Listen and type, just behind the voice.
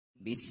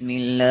بسم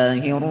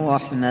الله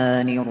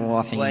الرحمن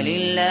الرحيم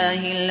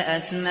ولله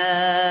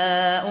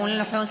الأسماء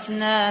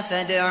الحسنى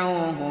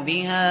فادعوه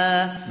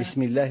بها.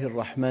 بسم الله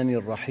الرحمن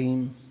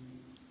الرحيم.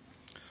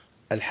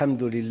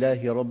 الحمد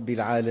لله رب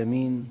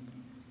العالمين،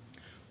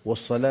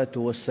 والصلاة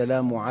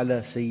والسلام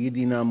على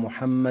سيدنا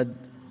محمد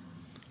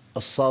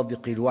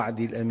الصادق الوعد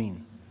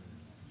الأمين.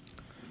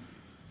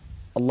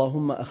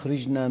 اللهم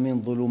أخرجنا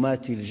من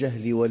ظلمات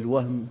الجهل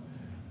والوهم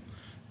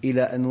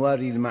إلى أنوار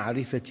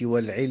المعرفة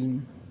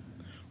والعلم،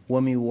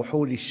 ومن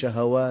وحول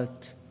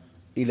الشهوات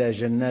إلى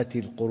جنات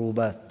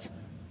القربات.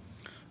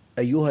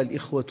 أيها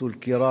الإخوة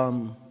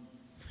الكرام،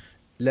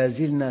 لا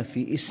زلنا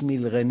في اسم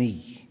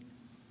الغني،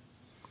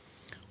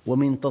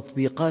 ومن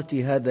تطبيقات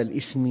هذا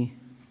الاسم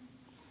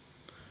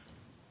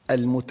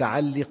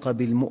المتعلقة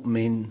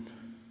بالمؤمن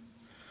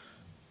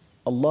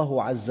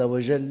الله عز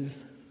وجل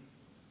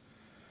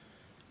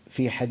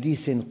في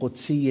حديث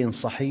قدسي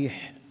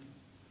صحيح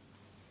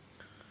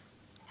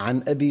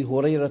عن أبي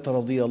هريرة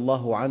رضي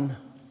الله عنه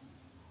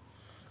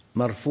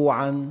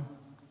مرفوعاً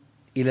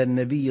إلى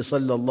النبي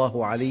صلى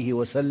الله عليه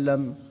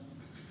وسلم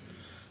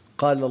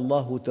قال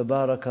الله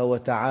تبارك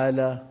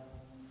وتعالى: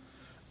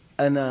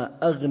 أنا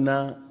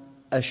أغنى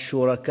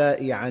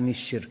الشركاء عن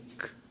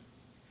الشرك،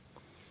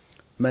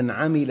 من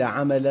عمل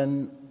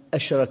عملاً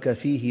أشرك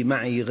فيه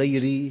معي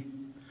غيري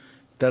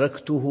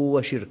تركته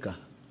وشركه.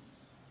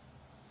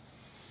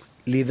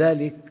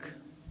 لذلك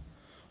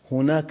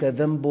هناك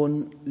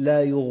ذنب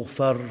لا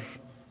يغفر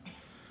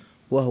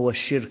وهو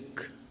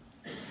الشرك،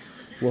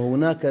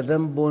 وهناك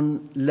ذنب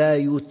لا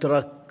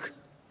يترك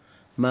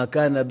ما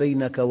كان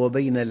بينك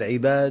وبين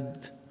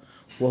العباد،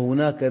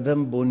 وهناك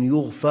ذنب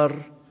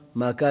يغفر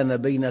ما كان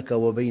بينك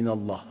وبين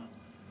الله.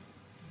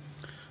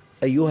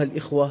 أيها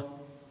الإخوة،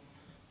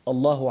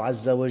 الله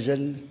عز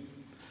وجل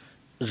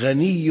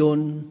غني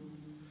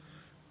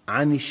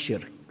عن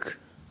الشرك.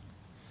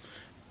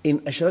 إن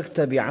أشركت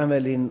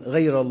بعمل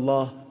غير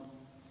الله،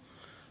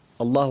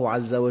 الله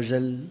عز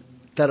وجل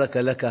ترك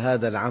لك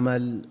هذا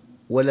العمل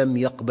ولم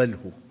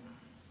يقبله.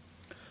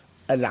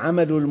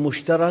 العمل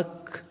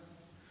المشترك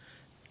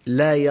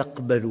لا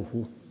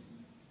يقبله،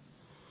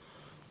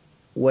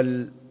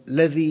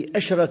 والذي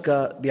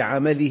أشرك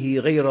بعمله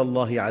غير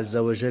الله عز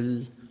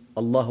وجل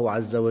الله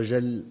عز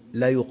وجل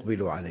لا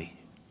يقبل عليه.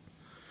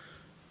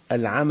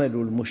 العمل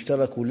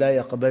المشترك لا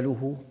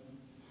يقبله،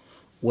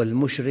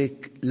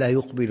 والمشرك لا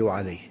يقبل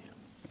عليه.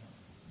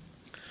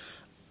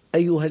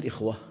 أيها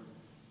الإخوة،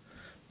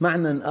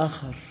 معنى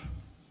آخر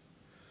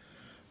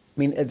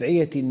من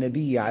أدعية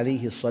النبي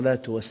عليه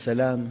الصلاة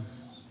والسلام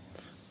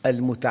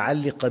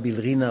المتعلقة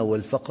بالغنى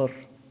والفقر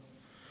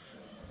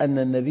أن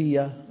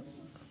النبي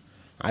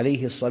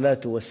عليه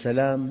الصلاة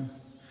والسلام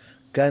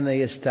كان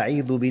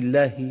يستعيذ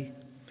بالله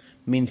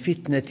من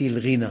فتنة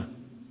الغنى.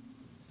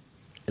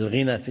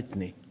 الغنى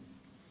فتنة،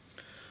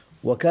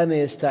 وكان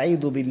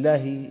يستعيذ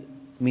بالله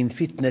من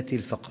فتنة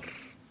الفقر.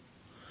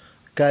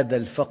 كاد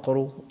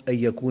الفقر أن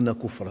يكون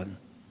كفراً،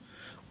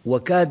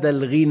 وكاد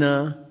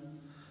الغنى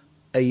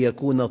أن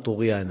يكون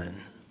طغياناً.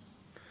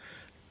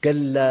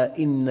 كلا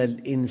إن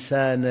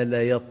الإنسان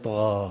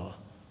ليطغى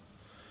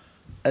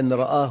أن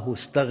رآه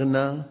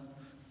استغنى،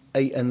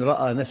 أي أن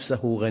رأى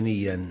نفسه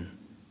غنياً.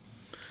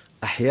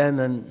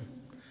 أحياناً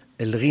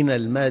الغنى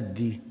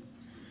المادي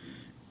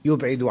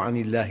يبعد عن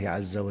الله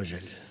عز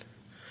وجل.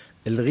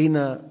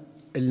 الغنى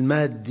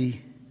المادي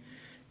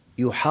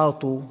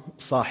يحاط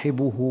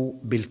صاحبه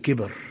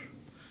بالكبر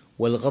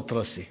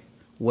والغطرسة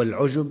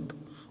والعجب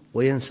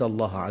وينسى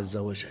الله عز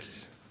وجل.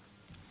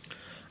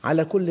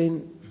 على كل،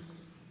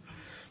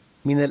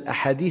 من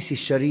الأحاديث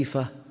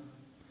الشريفة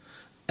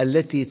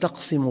التي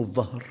تقسم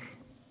الظهر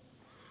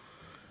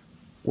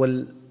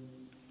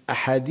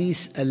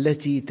والأحاديث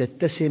التي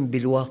تتسم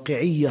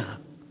بالواقعية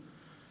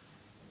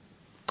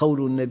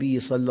قول النبي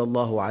صلى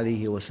الله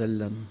عليه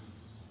وسلم: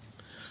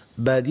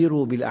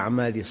 بادروا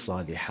بالأعمال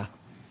الصالحة،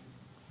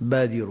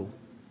 بادروا،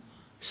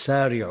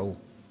 سارعوا.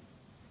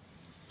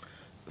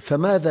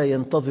 فماذا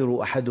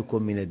ينتظر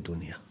أحدكم من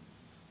الدنيا؟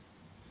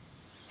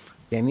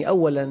 يعني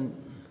أولاً،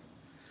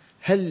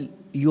 هل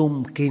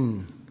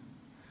يمكن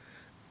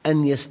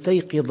أن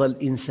يستيقظ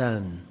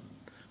الإنسان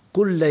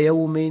كل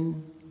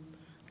يوم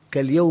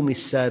كاليوم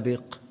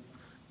السابق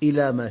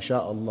إلى ما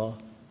شاء الله؟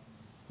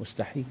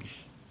 مستحيل،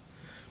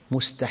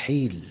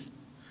 مستحيل.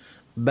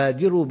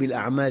 بادروا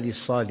بالأعمال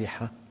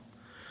الصالحة،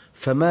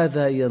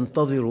 فماذا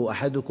ينتظر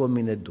أحدكم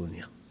من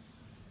الدنيا؟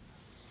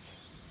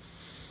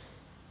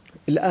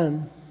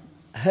 الآن،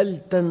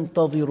 هل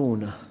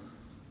تنتظرون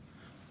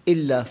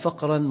إلا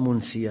فقراً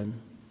منسياً؟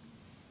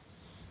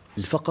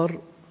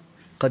 الفقر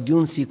قد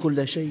ينسي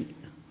كل شيء.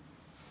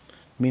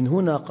 من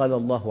هنا قال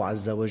الله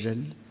عز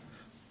وجل: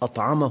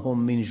 أطعمهم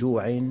من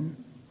جوع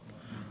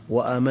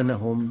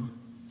وآمنهم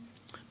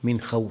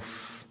من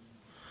خوف.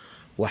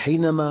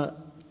 وحينما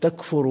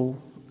تكفر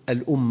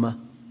الأمة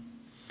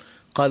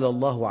قال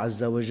الله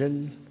عز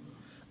وجل: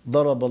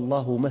 ضرب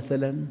الله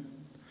مثلاً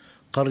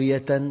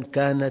قرية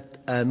كانت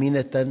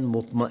آمنة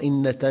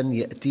مطمئنة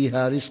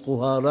يأتيها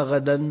رزقها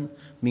رغداً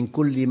من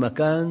كل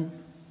مكان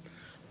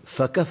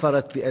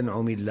فكفرت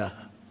بأنعم الله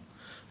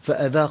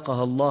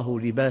فأذاقها الله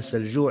لباس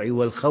الجوع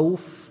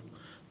والخوف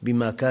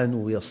بما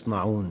كانوا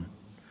يصنعون.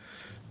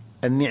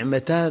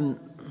 النعمتان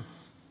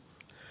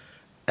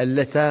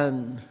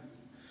اللتان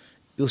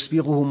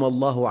يسبغهما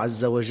الله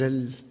عز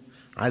وجل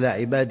على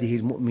عباده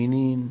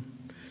المؤمنين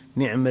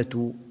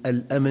نعمة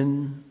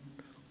الأمن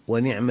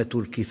ونعمة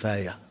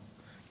الكفاية،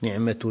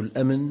 نعمة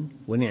الأمن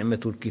ونعمة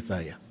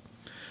الكفاية،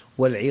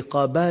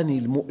 والعقابان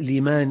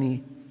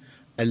المؤلمان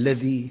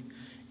الذي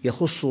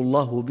يخص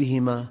الله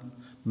بهما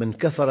من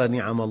كفر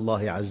نعم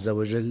الله عز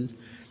وجل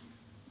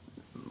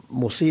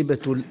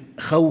مصيبة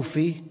الخوف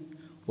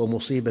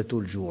ومصيبة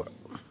الجوع.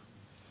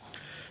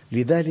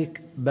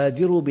 لذلك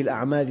بادروا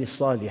بالأعمال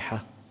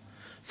الصالحة،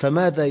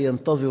 فماذا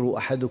ينتظر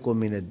أحدكم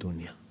من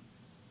الدنيا؟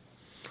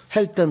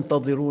 هل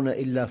تنتظرون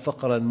إلا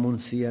فقراً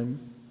منسياً؟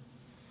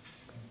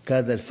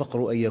 كاد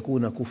الفقر أن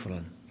يكون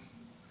كفراً.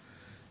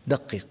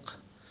 دقق،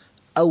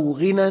 أو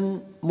غنى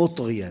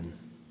مطغياً،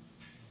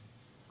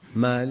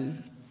 مال،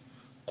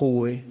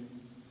 قوة.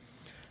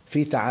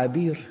 في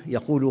تعابير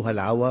يقولها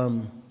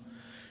العوام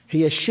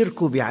هي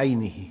الشرك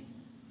بعينه،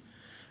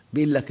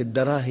 يقول لك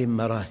الدراهم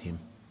مراهم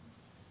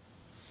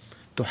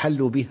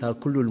تحل بها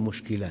كل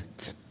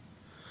المشكلات.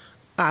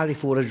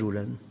 أعرف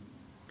رجلاً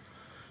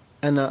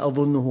أنا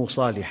أظنه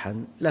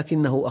صالحاً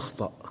لكنه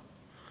أخطأ،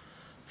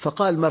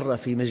 فقال مرة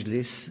في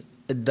مجلس: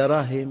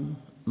 الدراهم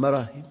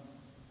مراهم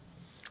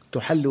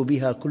تحل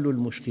بها كل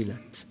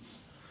المشكلات.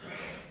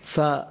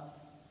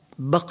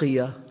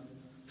 فبقي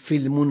في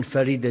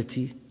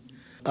المنفردة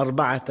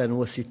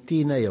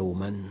 64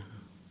 يوماً،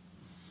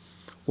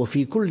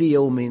 وفي كل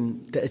يوم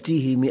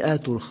تأتيه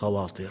مئات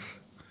الخواطر: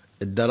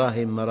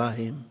 الدراهم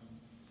مراهم.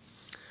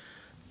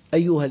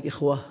 أيها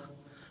الإخوة،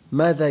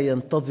 ماذا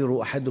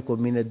ينتظر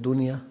أحدكم من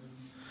الدنيا؟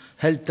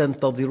 هل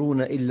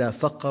تنتظرون إلا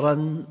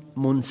فقراً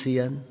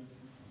منسياً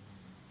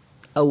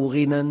أو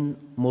غنى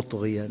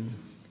مطغياً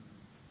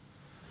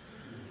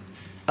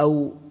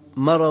أو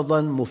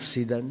مرضاً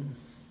مفسداً؟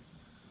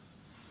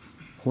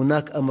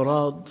 هناك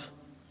أمراض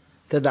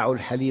تدع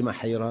الحليم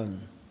حيران،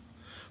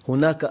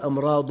 هناك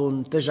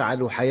أمراض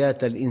تجعل حياة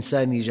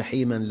الإنسان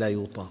جحيماً لا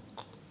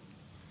يطاق،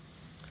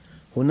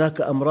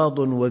 هناك أمراض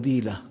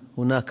وبيلة،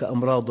 هناك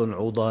أمراض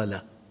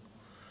عضالة.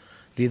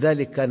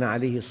 لذلك كان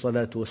عليه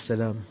الصلاة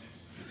والسلام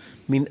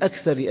من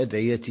أكثر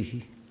أدعيته: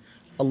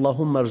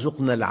 اللهم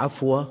ارزقنا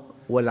العفو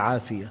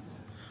والعافية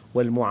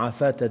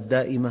والمعافاة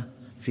الدائمة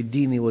في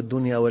الدين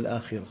والدنيا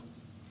والآخرة.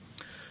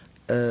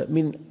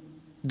 من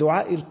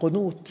دعاء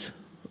القنوت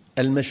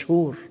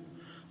المشهور: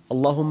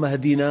 اللهم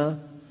اهدنا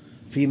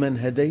فيمن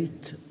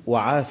هديت،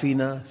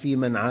 وعافنا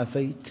فيمن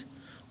عافيت،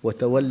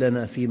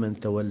 وتولنا فيمن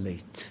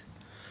توليت.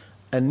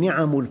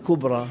 النعم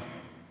الكبرى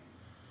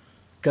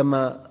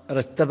كما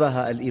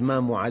رتبها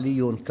الإمام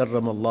علي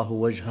كرم الله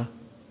وجهه: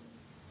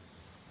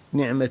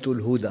 نعمة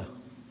الهدى،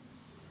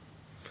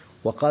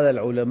 وقال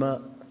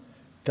العلماء: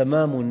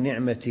 تمام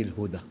النعمة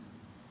الهدى،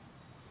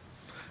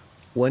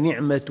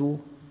 ونعمة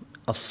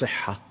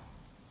الصحة،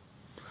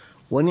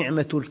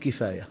 ونعمة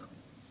الكفاية.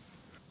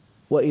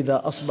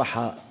 وإذا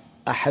أصبح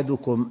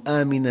أحدكم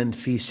آمناً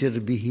في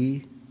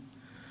سربه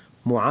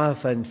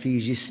معافى في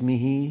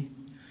جسمه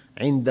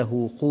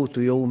عنده قوت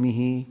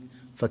يومه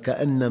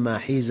فكأنما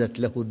حيزت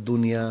له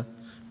الدنيا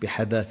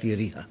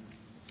بحذافيرها.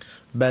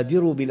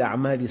 بادروا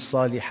بالأعمال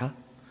الصالحة،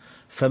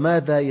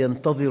 فماذا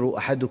ينتظر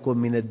أحدكم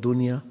من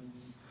الدنيا؟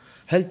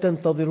 هل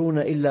تنتظرون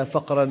إلا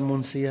فقراً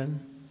منسياً؟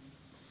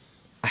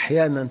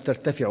 أحياناً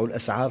ترتفع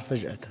الأسعار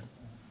فجأة،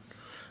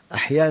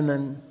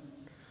 أحياناً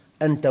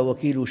أنت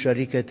وكيل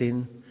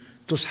شركة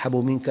تسحب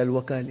منك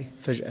الوكالة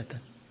فجأة،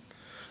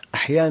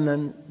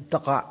 أحياناً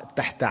تقع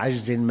تحت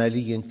عجز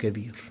مالي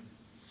كبير،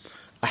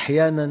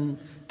 أحياناً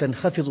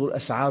تنخفض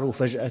الأسعار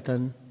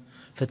فجأة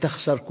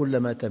فتخسر كل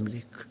ما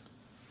تملك.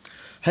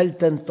 هل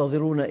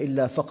تنتظرون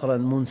إلا فقراً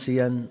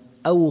منسياً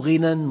أو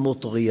غنى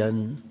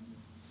مطغياً؟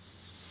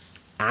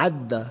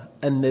 عد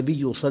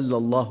النبي صلى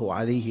الله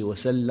عليه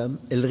وسلم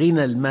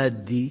الغنى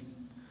المادي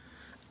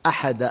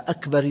أحد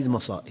أكبر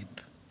المصائب،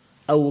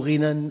 أو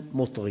غنى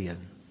مطغياً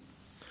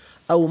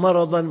أو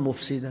مرضاً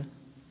مفسداً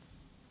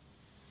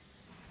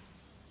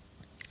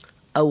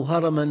أو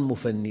هرماً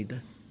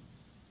مفندا،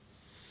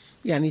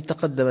 يعني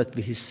تقدمت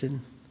به السن،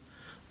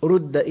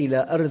 رد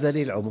إلى أرذل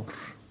العمر،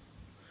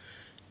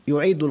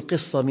 يعيد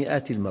القصة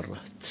مئات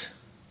المرات،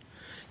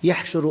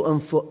 يحشر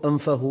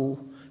أنفه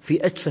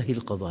في أتفه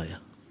القضايا،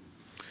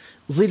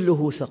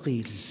 ظله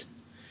ثقيل،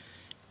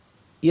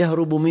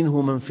 يهرب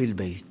منه من في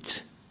البيت،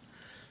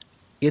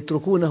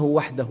 يتركونه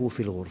وحده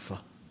في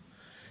الغرفة،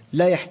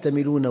 لا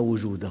يحتملون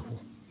وجوده،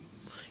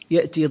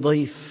 يأتي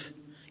ضيف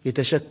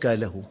يتشكى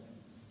له.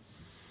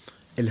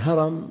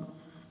 الهرم.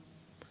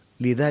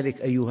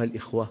 لذلك أيها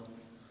الإخوة،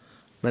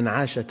 من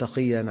عاش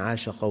تقياً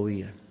عاش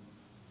قوياً،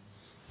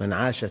 من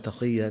عاش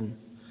تقياً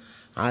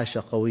عاش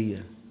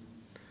قوياً.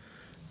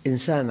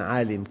 إنسان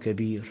عالم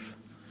كبير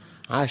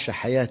عاش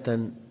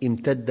حياة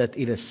امتدت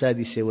إلى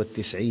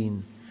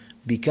 96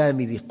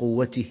 بكامل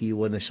قوته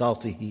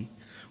ونشاطه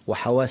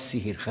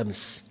وحواسه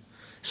الخمس،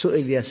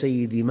 سئل: يا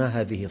سيدي، ما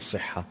هذه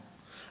الصحة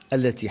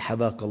التي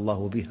حباك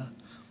الله بها؟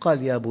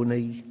 قال يا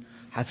بني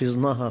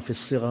حفظناها في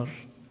الصغر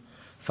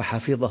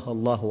فحفظها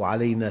الله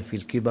علينا في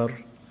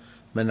الكبر،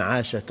 من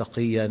عاش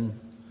تقيا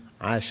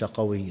عاش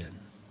قويا.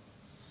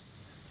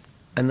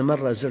 أنا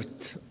مرة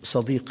زرت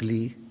صديق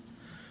لي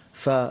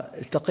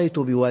فالتقيت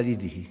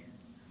بوالده،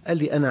 قال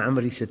لي أنا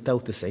عمري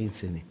 96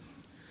 سنة،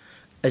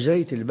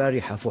 أجريت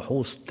البارحة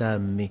فحوص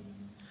تامة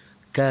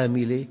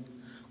كاملة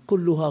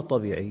كلها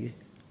طبيعية.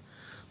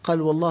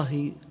 قال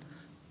والله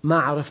ما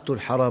عرفت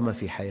الحرام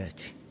في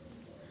حياتي،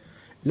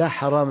 لا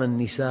حرام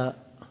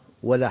النساء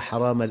ولا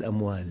حرام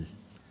الأموال،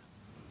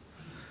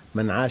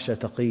 من عاش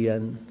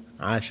تقيا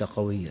عاش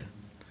قويا.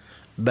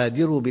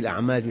 بادروا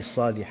بالأعمال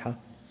الصالحة،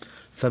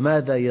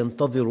 فماذا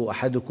ينتظر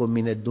أحدكم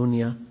من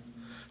الدنيا؟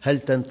 هل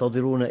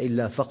تنتظرون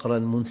إلا فقرا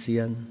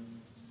منسيا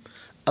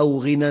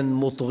أو غنى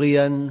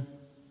مطغيا؟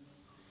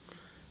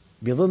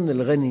 بظن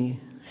الغني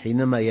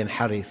حينما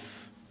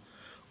ينحرف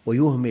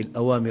ويهمل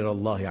أوامر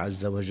الله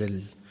عز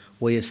وجل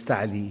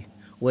ويستعلي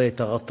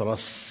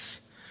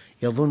ويتغطرس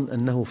يظن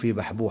أنه في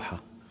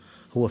بحبوحة،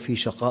 هو في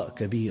شقاء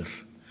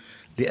كبير،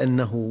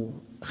 لأنه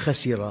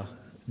خسر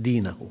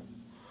دينه،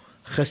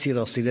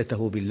 خسر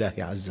صلته بالله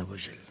عز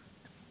وجل.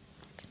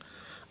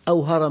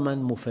 أو هرما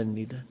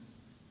مفندا،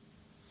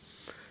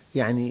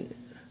 يعني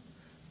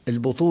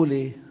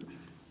البطولة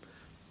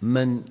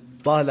من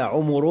طال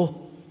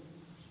عمره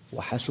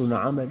وحسن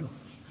عمله،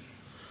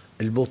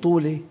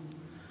 البطولة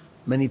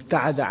من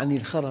ابتعد عن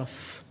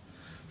الخرف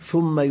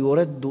ثم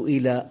يرد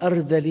إلى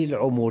أرذل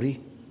العمر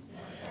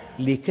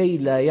لكي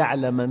لا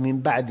يعلم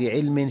من بعد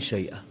علم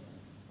شيئا.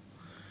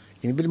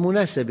 يعني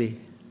بالمناسبة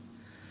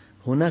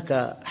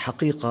هناك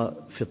حقيقة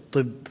في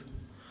الطب،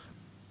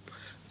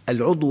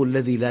 العضو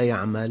الذي لا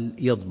يعمل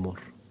يضمر،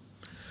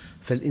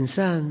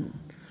 فالإنسان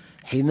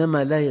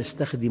حينما لا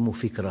يستخدم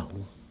فكره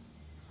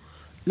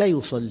لا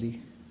يصلي.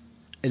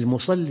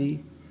 المصلي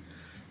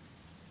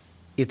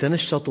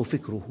يتنشط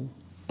فكره،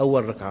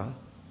 أول ركعة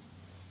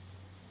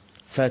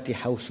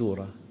فاتحة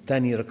وسورة،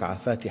 ثاني ركعة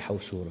فاتحة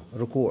وسورة،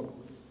 ركوع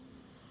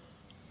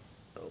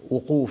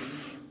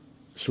وقوف،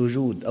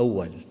 سجود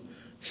أول،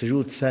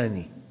 سجود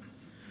ثاني،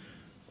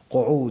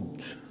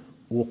 قعود،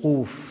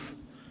 وقوف،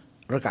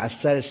 ركعة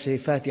الثالثة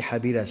فاتحة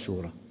بلا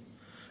سورة.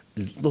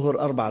 الظهر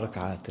 4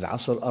 ركعات،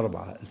 العصر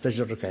 4،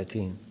 الفجر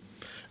ركعتين،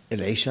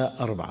 العشاء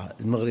 4،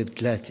 المغرب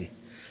 3.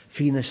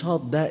 في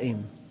نشاط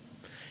دائم،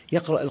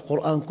 يقرأ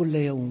القرآن كل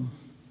يوم،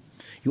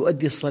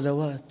 يؤدي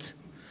الصلوات،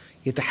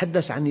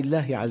 يتحدث عن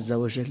الله عز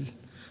وجل.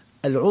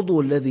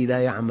 العضو الذي لا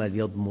يعمل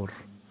يضمر،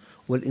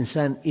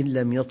 والإنسان إن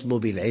لم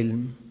يطلب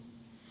العلم،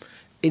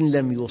 إن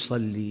لم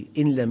يصلي،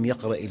 إن لم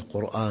يقرأ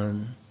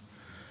القرآن،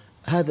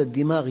 هذا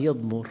الدماغ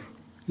يضمر،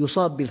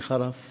 يصاب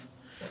بالخرف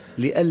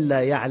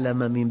لئلا يعلم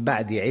من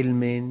بعد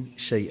علم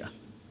شيئا.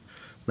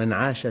 من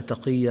عاش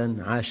تقيا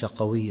عاش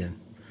قويا،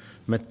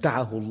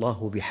 متعه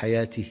الله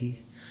بحياته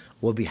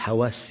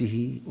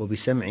وبحواسه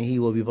وبسمعه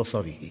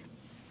وببصره.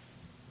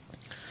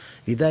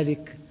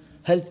 لذلك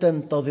هل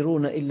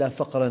تنتظرون إلا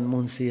فقرا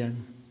منسيا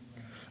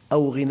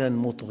أو غنى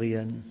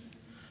مطغيا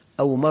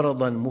أو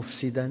مرضا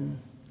مفسدا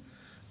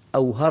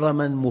أو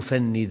هرما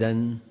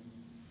مفندا؟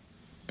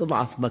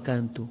 تضعف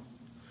مكانته،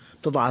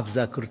 تضعف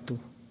ذاكرته،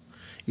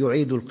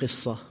 يعيد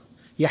القصة،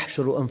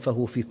 يحشر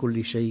أنفه في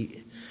كل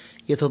شيء،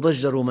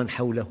 يتضجر من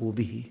حوله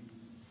به.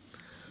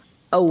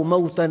 أو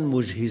موتا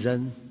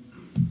مجهزا،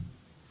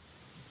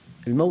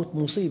 الموت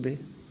مصيبة،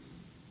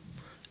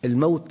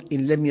 الموت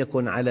إن لم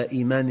يكن على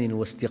إيمان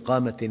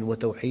واستقامة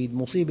وتوحيد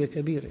مصيبة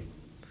كبيرة.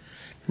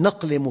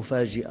 نقلة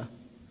مفاجئة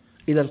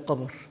إلى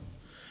القبر،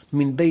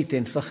 من بيت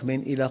فخم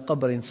إلى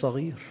قبر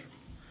صغير،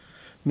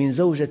 من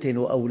زوجة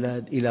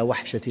وأولاد إلى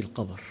وحشة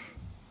القبر.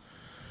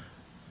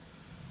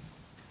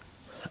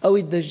 أو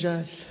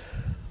الدجال،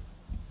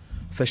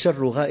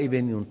 فشر غائب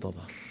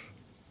ينتظر.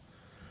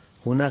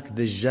 هناك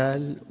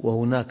دجال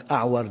وهناك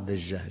أعور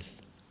دجال.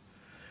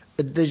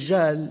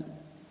 الدجال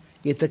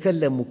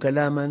يتكلم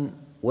كلاما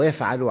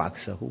ويفعل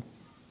عكسه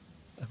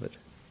أبدا،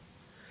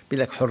 يقول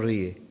لك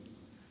حرية،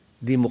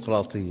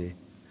 ديمقراطية،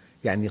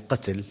 يعني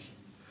قتل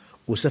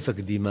وسفك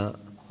دماء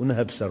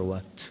ونهب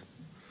ثروات،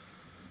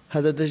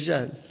 هذا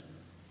دجال.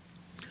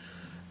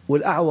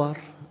 والأعور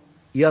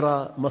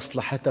يرى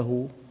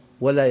مصلحته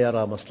ولا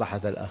يرى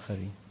مصلحة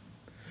الآخرين،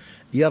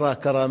 يرى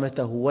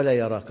كرامته ولا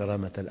يرى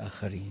كرامة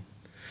الآخرين،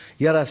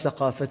 يرى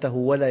ثقافته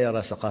ولا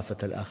يرى ثقافة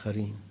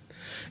الآخرين،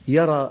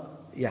 يرى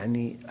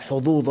يعني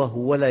حظوظه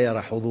ولا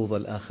يرى حظوظ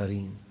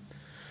الآخرين.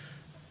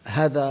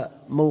 هذا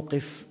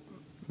موقف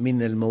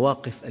من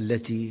المواقف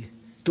التي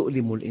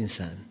تؤلم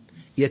الإنسان،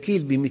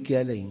 يكيل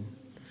بمكيالين،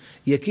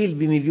 يكيل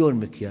بمليون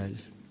مكيال.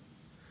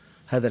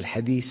 هذا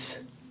الحديث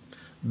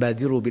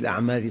بادروا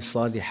بالأعمال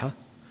الصالحة،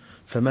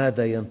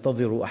 فماذا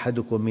ينتظر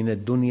أحدكم من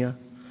الدنيا؟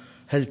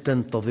 هل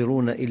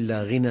تنتظرون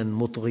إلا غنى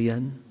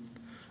مطغيا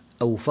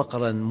أو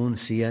فقرا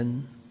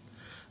منسيا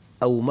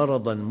أو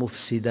مرضا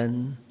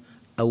مفسدا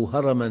أو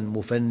هرما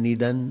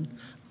مفندا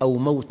أو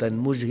موتا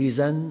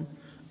مجهزا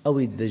أو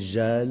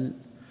الدجال،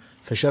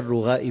 فشر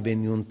غائب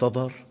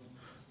ينتظر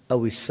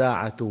أو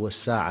الساعة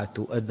والساعة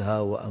أدهى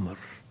وأمر.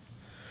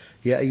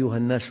 يا أيها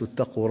الناس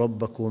اتقوا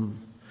ربكم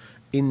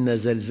إن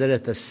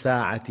زلزلة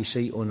الساعة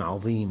شيء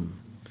عظيم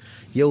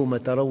يوم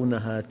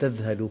ترونها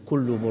تذهل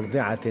كل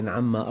مرضعة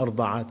عما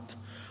أرضعت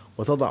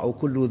وتضع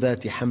كل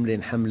ذات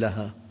حمل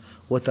حملها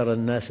وترى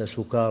الناس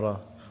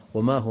سكارى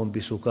وما هم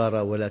بسكارى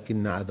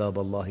ولكن عذاب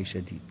الله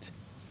شديد.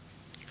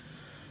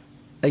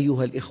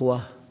 أيها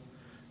الإخوة،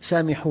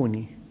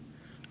 سامحوني،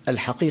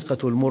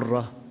 الحقيقة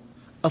المرة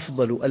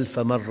أفضل 1000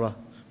 مرة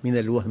من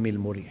الوهم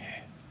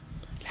المريح.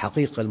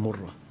 الحقيقة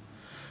المرة،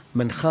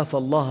 من خاف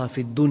الله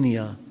في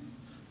الدنيا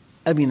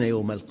أمن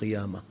يوم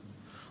القيامة،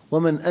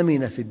 ومن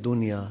أمن في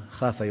الدنيا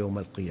خاف يوم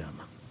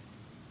القيامة.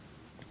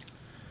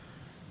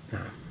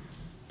 نعم.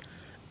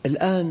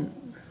 الآن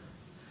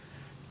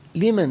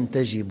لمن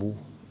تجب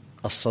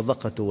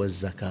الصدقة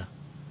والزكاة؟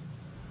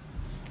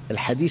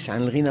 الحديث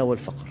عن الغنى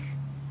والفقر،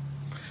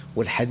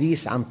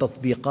 والحديث عن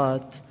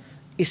تطبيقات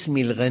اسم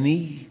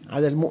الغني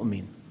على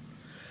المؤمن.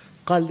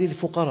 قال: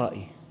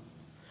 للفقراء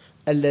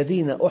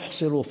الذين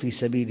أحصروا في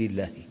سبيل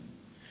الله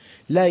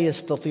لا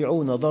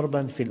يستطيعون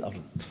ضربا في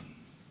الأرض.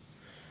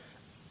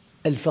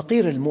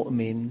 الفقير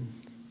المؤمن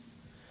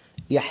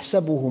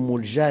يحسبهم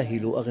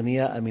الجاهل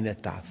أغنياء من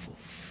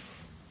التعفف،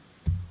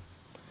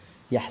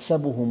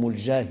 يحسبهم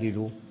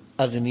الجاهل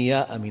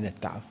أغنياء من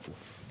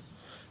التعفف،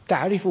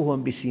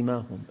 تعرفهم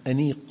بسيماهم: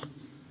 أنيق،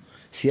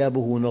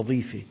 ثيابه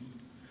نظيفة،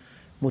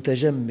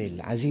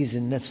 متجمل، عزيز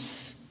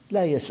النفس،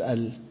 لا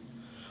يسأل،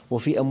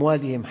 وفي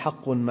أموالهم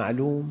حق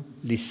معلوم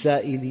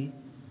للسائل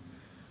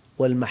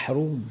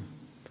والمحروم.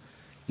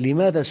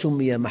 لماذا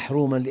سمي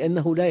محروما؟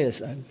 لأنه لا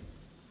يسأل.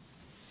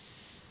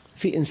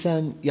 في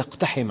إنسان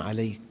يقتحم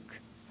عليك،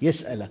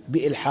 يسألك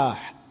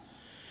بإلحاح،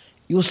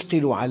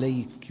 يثقل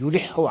عليك،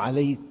 يلح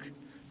عليك،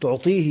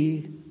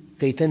 تعطيه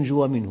كي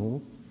تنجو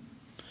منه.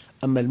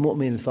 أما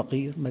المؤمن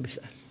الفقير ما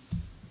يسأل،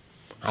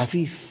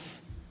 عفيف،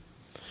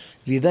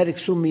 لذلك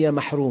سمي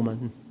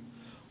محروما.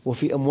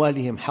 وفي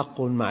أموالهم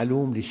حق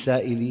معلوم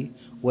للسائل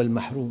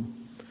والمحروم.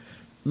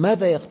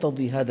 ماذا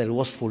يقتضي هذا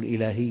الوصف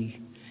الإلهي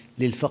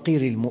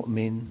للفقير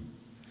المؤمن؟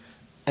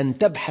 أن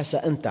تبحث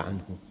أنت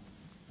عنه،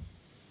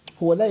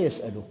 هو لا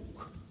يسألك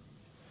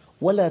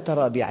ولا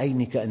ترى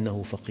بعينك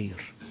أنه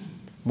فقير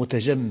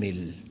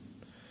متجمل.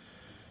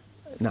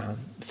 نعم،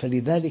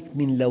 فلذلك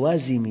من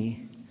لوازم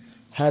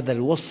هذا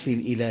الوصف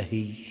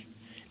الإلهي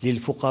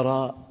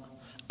للفقراء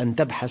أن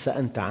تبحث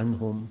أنت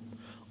عنهم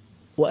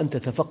وأن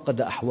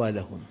تتفقد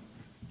أحوالهم.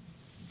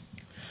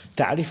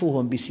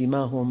 تعرفهم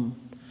بسيماهم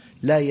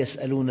لا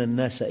يسألون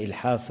الناس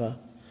إلحافا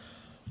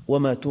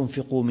وما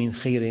تنفقوا من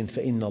خير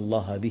فإن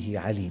الله به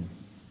عليم.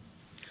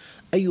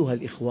 أيها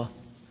الإخوة،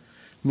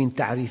 من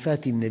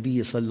تعريفات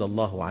النبي صلى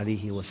الله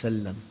عليه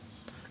وسلم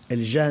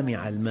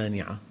الجامعة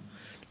المانعة: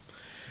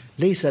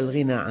 ليس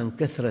الغنى عن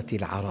كثرة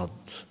العرض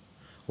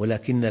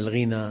ولكن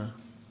الغنى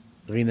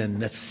غنى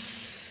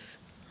النفس.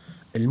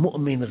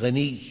 المؤمن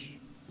غني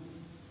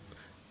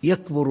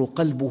يكبر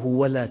قلبه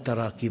ولا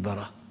ترى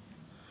كبره،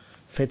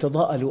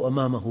 فيتضاءل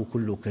أمامه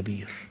كل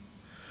كبير.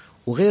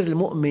 وغير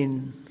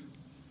المؤمن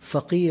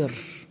فقير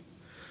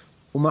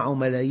ومعه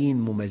ملايين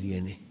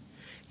مملينة،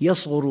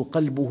 يصغر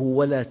قلبه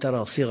ولا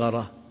ترى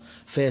صغره،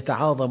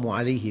 فيتعاظم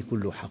عليه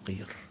كل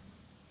حقير.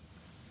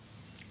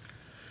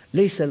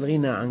 ليس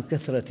الغنى عن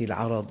كثرة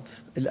العرض،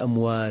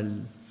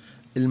 الأموال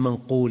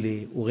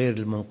المنقولة وغير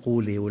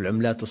المنقولة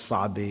والعملات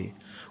الصعبة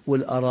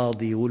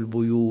والأراضي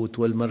والبيوت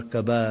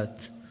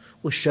والمركبات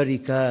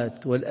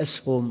والشركات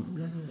والأسهم.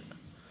 لا.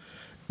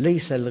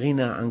 ليس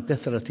الغنى عن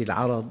كثرة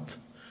العرض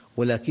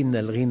ولكن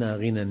الغنى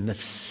غنى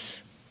النفس.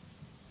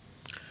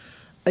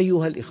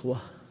 أيها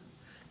الإخوة،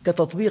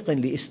 كتطبيق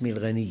لاسم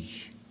الغني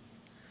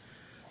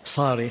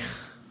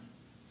صارخ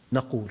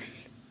نقول: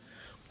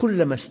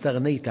 كلما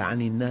استغنيت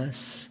عن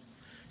الناس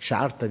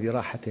شعرت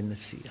براحة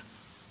نفسية،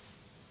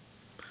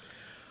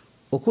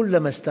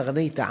 وكلما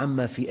استغنيت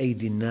عما في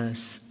أيدي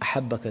الناس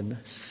أحبك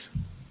الناس.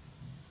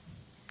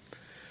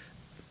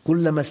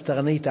 كلما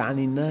استغنيت عن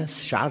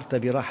الناس شعرت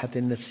براحة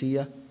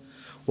نفسية،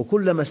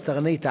 وكلما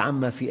استغنيت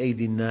عما في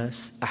أيدي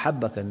الناس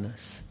أحبك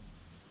الناس.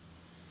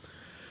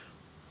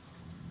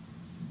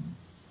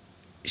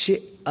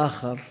 شيء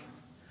آخر،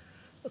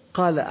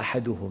 قال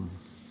أحدهم: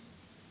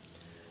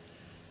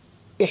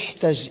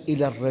 احتج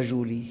إلى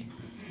الرجل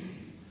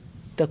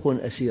تكن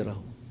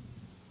أسيره،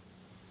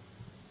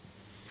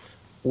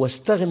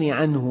 واستغن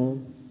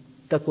عنه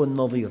تكن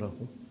نظيره،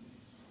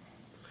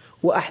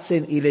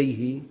 وأحسن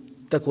إليه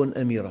تكن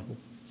أميره.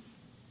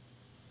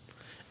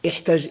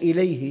 احتج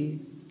إليه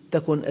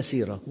تكن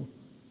أسيره،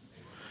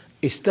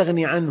 استغن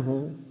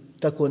عنه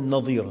تكن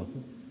نظيره،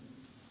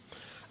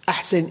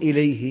 أحسن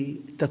إليه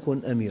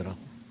تكن أميره.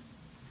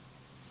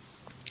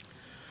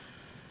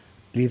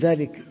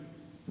 لذلك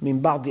من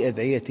بعض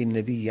أدعية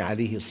النبي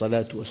عليه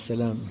الصلاة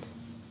والسلام: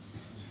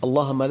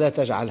 اللهم لا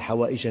تجعل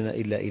حوائجنا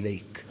إلا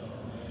إليك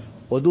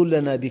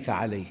ودلنا بك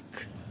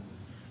عليك.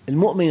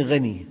 المؤمن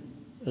غني،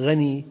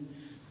 غني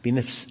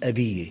بنفس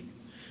أبية،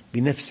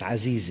 بنفس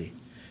عزيزة.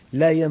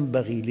 لا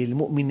ينبغي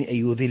للمؤمن أن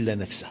يذل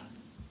نفسه.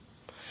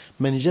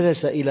 من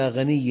جلس إلى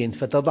غني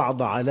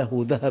فتضعضع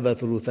له ذهب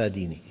ثلثا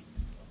دينه.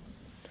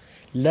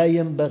 لا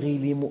ينبغي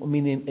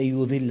لمؤمن أن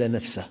يذل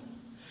نفسه.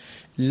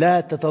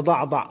 لا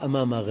تتضعضع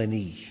أمام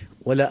غني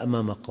ولا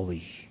أمام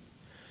قوي،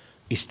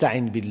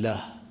 استعن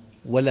بالله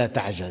ولا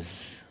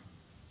تعجز.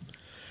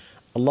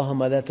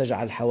 اللهم لا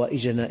تجعل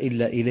حوائجنا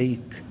إلا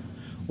إليك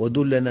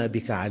ودلنا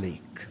بك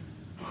عليك.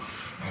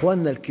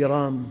 أخواننا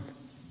الكرام،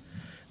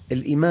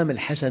 الإمام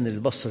الحسن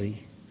البصري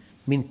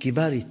من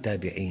كبار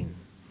التابعين،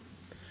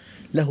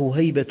 له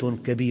هيبة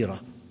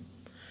كبيرة،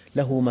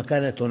 له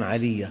مكانة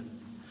عالية.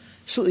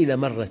 سئل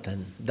مرة،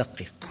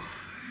 دقق،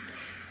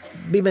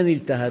 بمن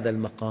نلت هذا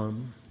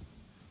المقام؟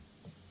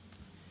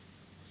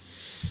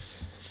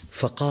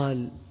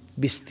 فقال: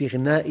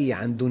 باستغنائي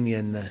عن دنيا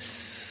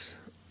الناس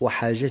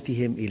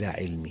وحاجتهم إلى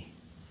علمي.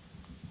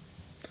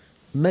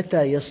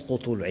 متى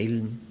يسقط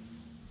العلم؟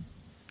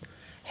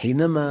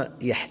 حينما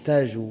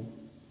يحتاج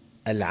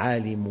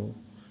العالم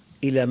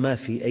إلى ما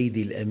في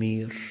أيدي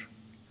الأمير،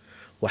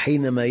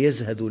 وحينما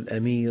يزهد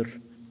الأمير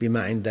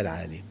بما عند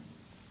العالم،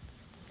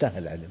 انتهى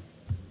العلم.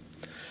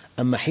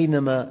 أما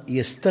حينما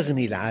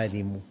يستغني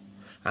العالم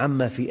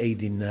عما في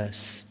أيدي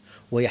الناس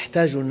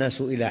ويحتاج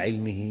الناس إلى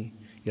علمه،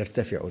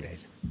 يرتفع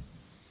العلم.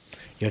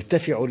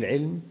 يرتفع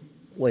العلم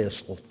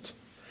ويسقط.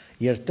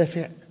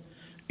 يرتفع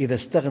إذا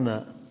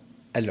استغنى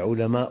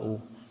العلماء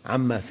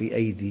عما في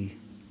أيدي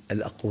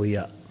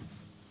الأقوياء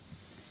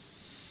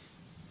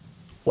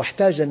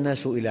واحتاج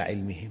الناس إلى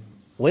علمهم،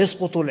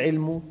 ويسقط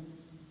العلم،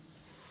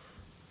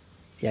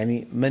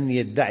 يعني من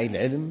يدعي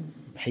العلم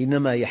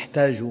حينما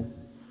يحتاج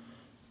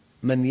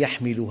من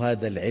يحمل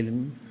هذا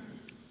العلم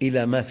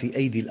إلى ما في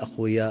أيدي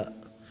الأقوياء،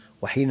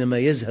 وحينما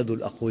يزهد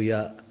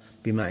الأقوياء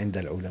بما عند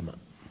العلماء.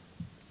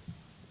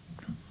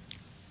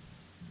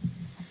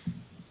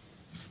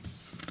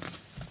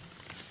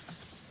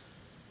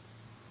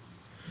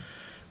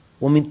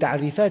 ومن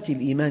تعريفات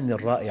الإيمان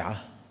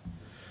الرائعة: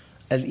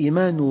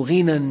 الإيمان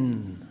غنى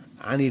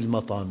عن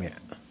المطامع،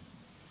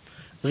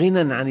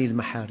 غنى عن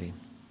المحارم.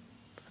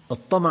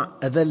 الطمع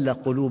أذل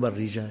قلوب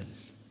الرجال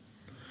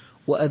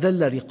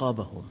وأذل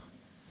رقابهم،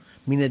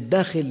 من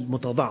الداخل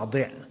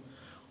متضعضع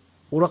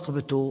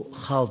ورقبته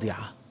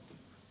خاضعة.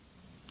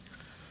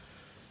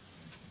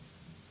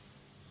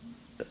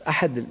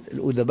 أحد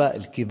الأدباء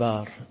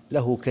الكبار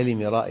له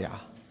كلمة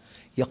رائعة،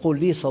 يقول: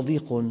 لي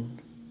صديق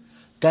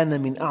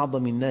كان من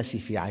أعظم الناس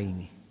في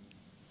عيني،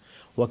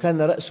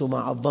 وكان رأس ما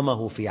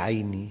عظمه في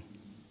عيني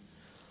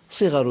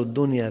صغر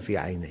الدنيا في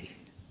عينيه.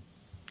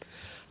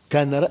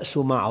 كان رأس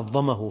ما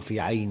عظمه في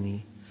عيني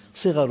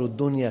صغر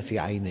الدنيا في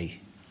عينيه،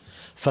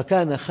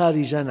 فكان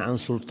خارجاً عن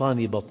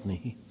سلطان بطنه.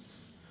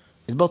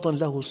 البطن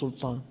له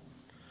سلطان،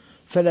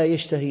 فلا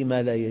يشتهي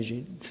ما لا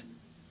يجد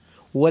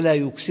ولا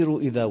يكسر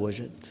إذا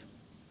وجد.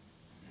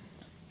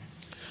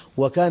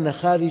 وكان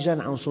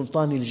خارجاً عن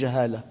سلطان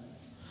الجهالة،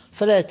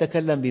 فلا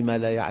يتكلم بما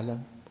لا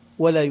يعلم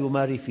ولا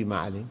يماري فيما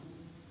علم.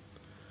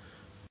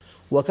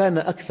 وكان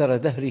أكثر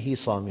دهره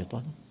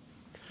صامتاً،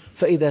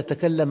 فإذا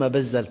تكلم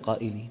بز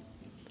القائلين.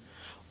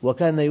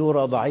 وكان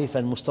يرى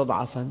ضعيفاً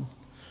مستضعفاً،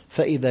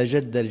 فإذا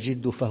جد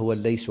الجد فهو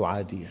الليث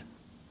عادياً.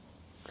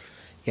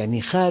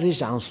 يعني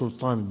خارج عن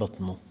سلطان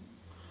بطنه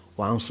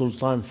وعن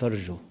سلطان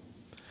فرجه.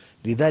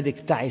 لذلك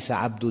تعس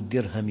عبد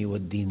الدرهم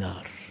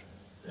والدينار،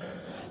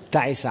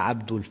 تعس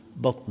عبد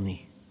البطن،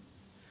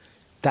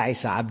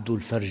 تعس عبد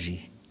الفرج،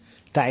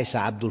 تعس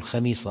عبد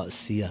الخميصة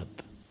الثياب.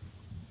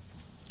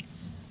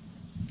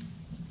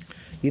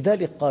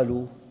 لذلك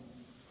قالوا: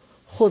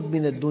 خذ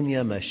من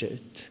الدنيا ما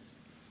شئت،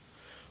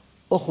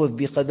 أخذ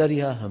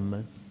بقدرها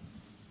هماً،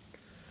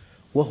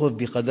 وخذ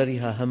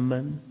بقدرها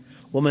هماً،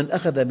 ومن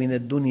أخذ من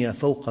الدنيا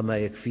فوق ما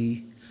يكفيه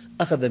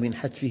أخذ من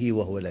حتفه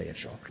وهو لا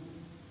يشعر.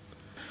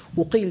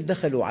 وقيل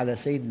دخلوا على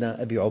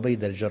سيدنا أبي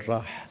عبيدة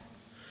الجراح،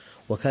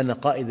 وكان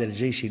قائد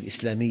الجيش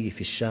الإسلامي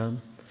في الشام.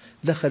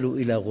 دخلوا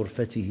إلى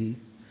غرفته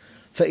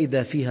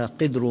فإذا فيها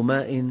قدر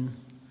ماء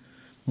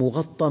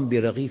مغطى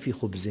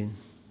برغيف خبز،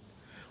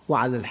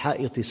 وعلى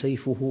الحائط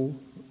سيفه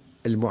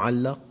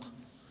المعلق،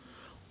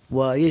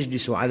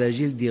 ويجلس على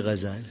جلد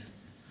غزال.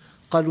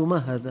 قالوا: ما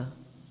هذا؟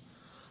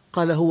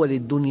 قال: هو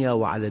للدنيا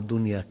وعلى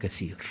الدنيا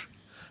كثير،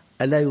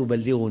 ألا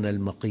يبلغنا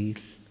المقيل؟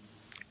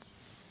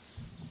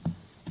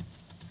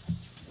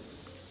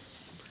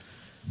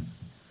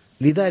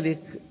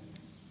 لذلك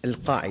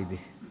القاعدة: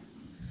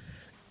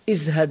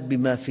 ازهد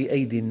بما في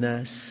أيدي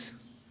الناس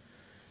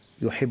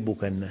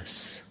يحبك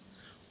الناس،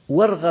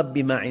 وارغب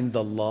بما عند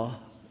الله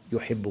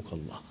يحبك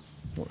الله.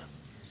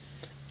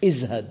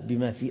 ازهد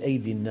بما في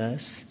أيدي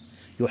الناس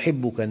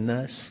يحبك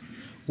الناس،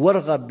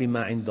 وارغب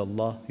بما عند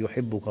الله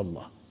يحبك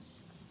الله.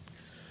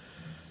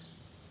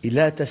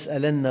 لا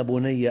تسألن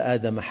بني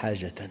آدم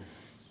حاجة،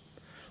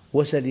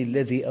 وسل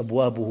الذي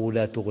أبوابه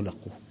لا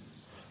تغلق.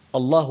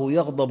 الله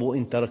يغضب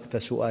إن تركت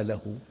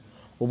سؤاله،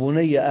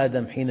 وبني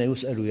آدم حين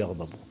يسأل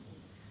يغضب.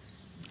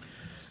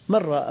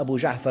 مر أبو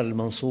جعفر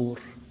المنصور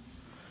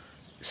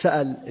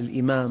سأل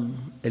الإمام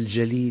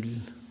الجليل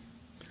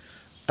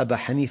أبا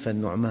حنيفة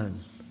النعمان،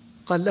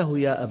 قال له: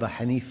 يا أبا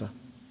حنيفة،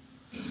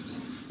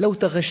 لو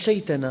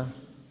تغشيتنا.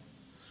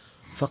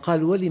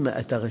 فقال: ولم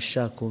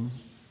أتغشاكم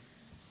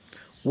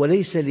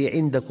وليس لي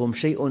عندكم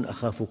شيء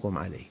أخافكم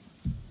عليه.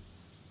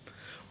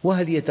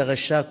 وهل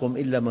يتغشاكم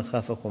إلا من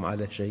خافكم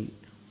على شيء؟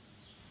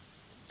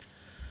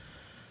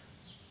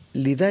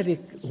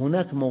 لذلك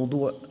هناك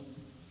موضوع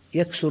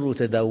يكثر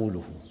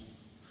تداوله،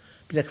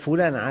 يقول لك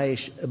فلان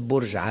عايش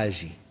ببرج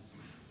عاجي.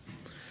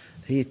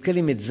 هي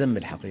كلمة ذم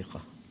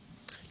الحقيقة،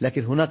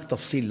 لكن هناك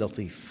تفصيل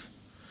لطيف.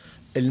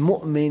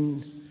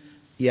 المؤمن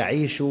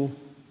يعيش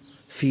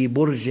في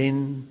برج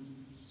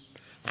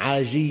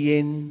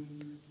عاجي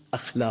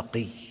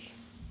أخلاقي،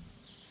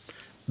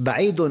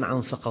 بعيد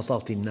عن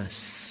سقطات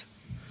الناس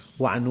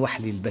وعن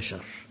وحل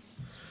البشر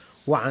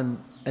وعن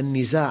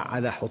النزاع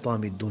على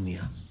حطام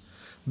الدنيا،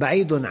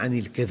 بعيد عن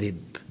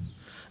الكذب،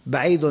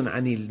 بعيد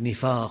عن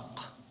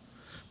النفاق،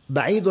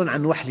 بعيد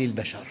عن وحل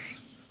البشر.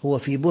 هو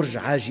في برج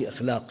عاجي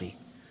أخلاقي،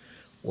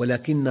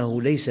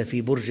 ولكنه ليس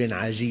في برج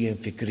عاجي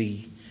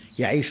فكري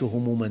يعيش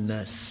هموم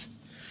الناس،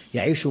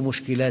 يعيش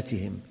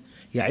مشكلاتهم،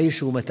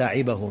 يعيش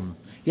متاعبهم،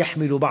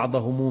 يحمل بعض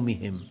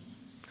همومهم.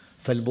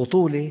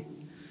 فالبطولة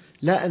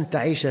لا أن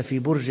تعيش في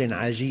برج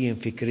عاجي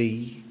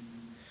فكري،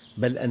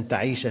 بل أن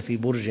تعيش في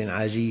برج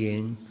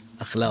عاجي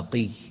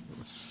أخلاقي.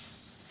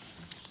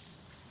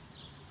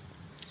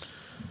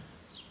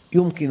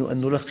 يمكن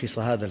أن نلخص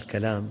هذا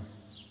الكلام: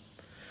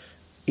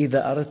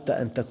 إذا أردت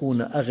أن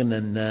تكون أغنى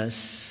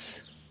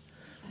الناس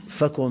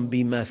فكن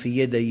بما في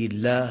يدي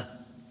الله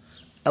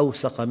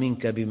أوثق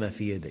منك بما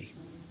في يديه.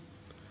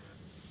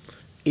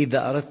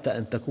 إذا أردت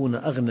أن تكون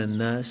أغنى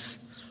الناس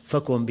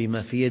فكن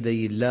بما في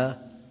يدي الله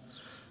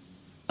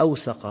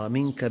أوثق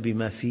منك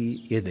بما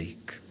في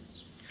يديك.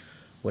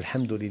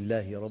 والحمد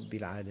لله رب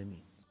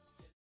العالمين.